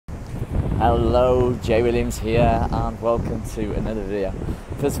Hello, Jay Williams here, and welcome to another video.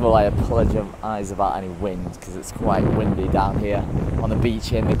 First of all, I apologise about any wind because it's quite windy down here on the beach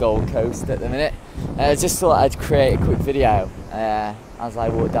here in the Gold Coast at the minute. I just thought I'd create a quick video. As I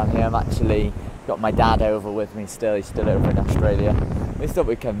walk down here, I'm actually got my dad over with me still. He's still over in Australia. We thought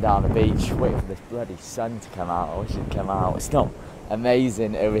we'd come down the beach, waiting for this bloody sun to come out. I wish it'd come out. It's not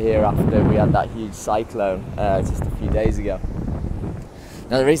amazing over here after we had that huge cyclone just a few days ago.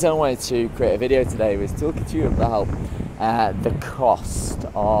 Now, the reason I wanted to create a video today was talking to you about the cost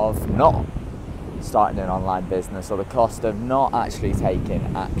of not starting an online business, or the cost of not actually taking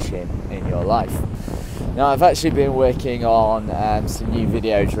action in your life. Now, I've actually been working on some new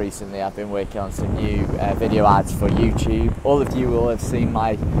videos recently. I've been working on some new video ads for YouTube. All of you will have seen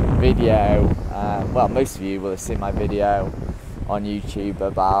my video, well, most of you will have seen my video on YouTube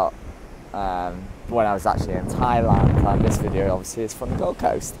about when I was actually in Thailand, and this video obviously is from the Gold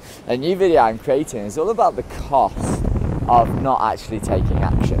Coast. A new video I'm creating is all about the cost of not actually taking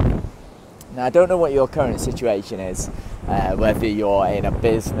action. Now, I don't know what your current situation is, whether you're in a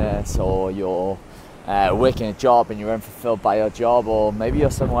business or you're working a job and you're unfulfilled by your job, or maybe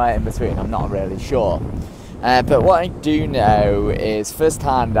you're somewhere in between. I'm not really sure. But what I do know is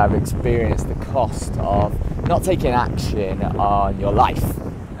firsthand I've experienced the cost of not taking action on your life.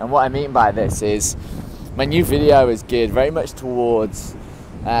 And what I mean by this is my new video is geared very much towards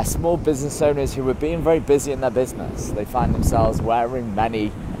small business owners who are being very busy in their business. They find themselves wearing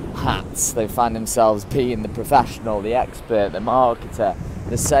many hats. They find themselves being the professional, the expert, the marketer,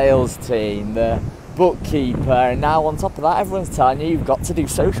 the sales team, the bookkeeper, and now on top of that everyone's telling you you've got to do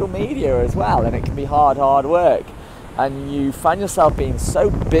social media as well, and it can be hard work. And you find yourself being so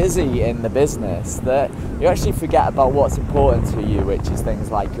busy in the business that you actually forget about what's important to you, which is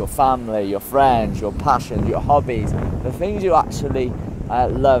things like your family, your friends, your passions, your hobbies, the things you actually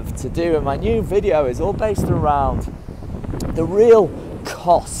love to do. And my new video is all based around the real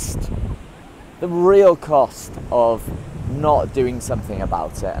cost of not doing something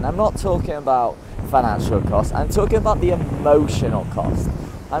about it. And I'm not talking about financial cost, I'm talking about the emotional cost.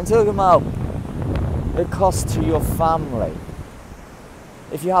 I'm talking about the cost to your family.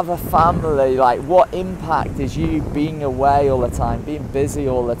 If you have a family, like, what impact is you being away all the time, being busy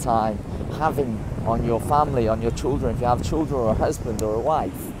all the time, having on your family, on your children? If you have children or a husband or a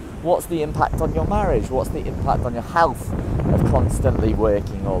wife, what's the impact on your marriage? What's the impact on your health of constantly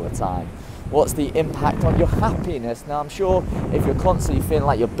working all the time? What's the impact on your happiness? Now, I'm sure if you're constantly feeling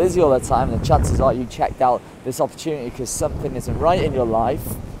like you're busy all the time, the chances are you checked out this opportunity because something isn't right in your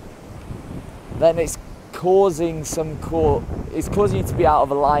life, then it's causing you to be out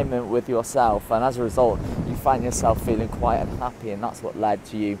of alignment with yourself, and as a result you find yourself feeling quite unhappy. And that's what led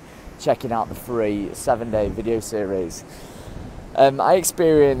to you checking out the free 7-day video series. I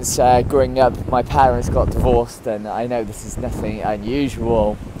experienced growing up, my parents got divorced, and I know this is nothing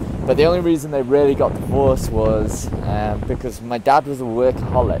unusual, but the only reason they really got divorced was because my dad was a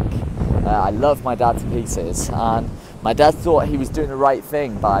workaholic. I love my dad to pieces, and my dad thought he was doing the right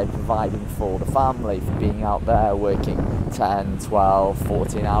thing by providing for the family, for being out there working 10, 12,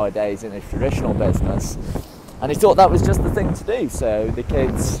 14-hour days in a traditional business. And he thought that was just the thing to do, so the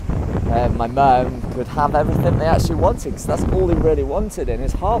kids, my mum, could have everything they actually wanted, because that's all he really wanted, and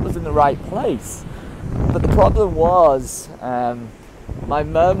his heart was in the right place. But the problem was, my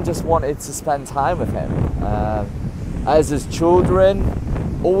mum just wanted to spend time with him. As his children,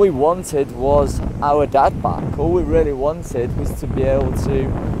 all we wanted was our dad back. All we really wanted was to be able to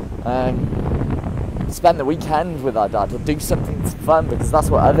spend the weekend with our dad, or do something fun, because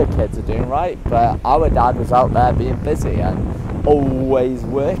that's what other kids are doing, right? But our dad was out there being busy and always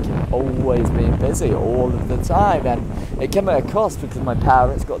working, always being busy all of the time. And it came at a cost, because my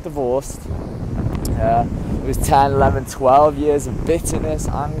parents got divorced. It was 10, 11, 12 years of bitterness,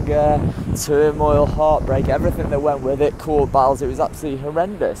 anger, turmoil, heartbreak, everything that went with it, court battles. It was absolutely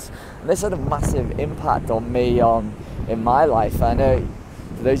horrendous. And this had a massive impact on me in my life. I know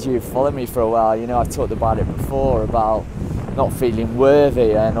for those of you who follow me for a while, you know I've talked about it before, about not feeling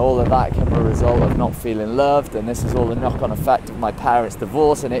worthy, and all of that came as a result of not feeling loved. And this is all the knock-on effect of my parents'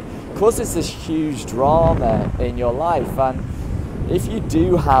 divorce, and it causes this huge drama in your life. And if you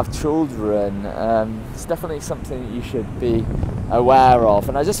do have children, it's definitely something that you should be aware of.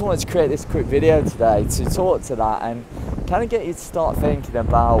 And I just wanted to create this quick video today to talk to that, and kind of get you to start thinking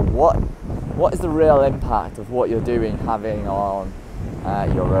about what is the real impact of what you're doing having on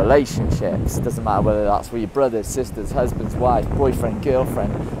your relationships. It doesn't matter whether that's with your brothers, sisters, husbands, wife, boyfriend,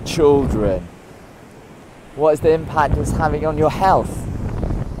 girlfriend, children. What is the impact it's having on your health?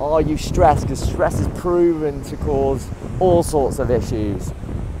 Are you stressed? Because stress is proven to cause all sorts of issues.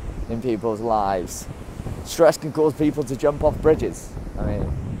 in people's lives. Stress can cause people to jump off bridges. I mean,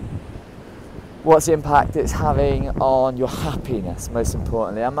 what's the impact it's having on your happiness, most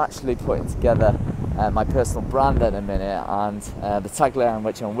importantly? I'm actually putting together my personal brand in a minute, and the tagline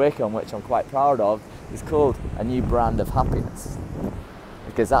which I'm working on, which I'm quite proud of, is called A New Brand of Happiness.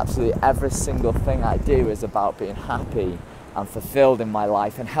 Because absolutely every single thing I do is about being happy and fulfilled in my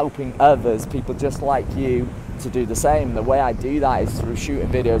life and helping others, people just like you, to do the same. The way I do that is through shooting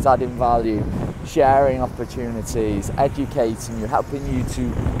videos, adding value, sharing opportunities, educating you, helping you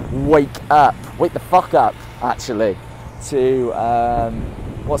to wake the fuck up actually, to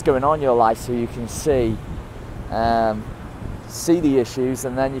what's going on in your life, so you can see the issues,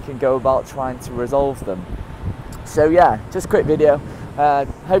 and then you can go about trying to resolve them. So yeah, just a quick video.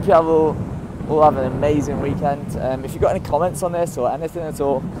 Hope you all have an amazing weekend. If you've got any comments on this or anything at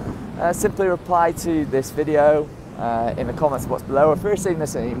all, simply reply to this video in the comments box below. If you're receiving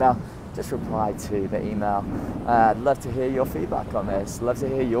this in an email, just reply to the email. I'd love to hear your feedback on this. Love to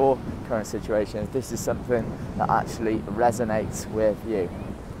hear your current situation, if this is something that actually resonates with you.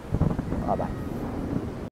 Bye bye.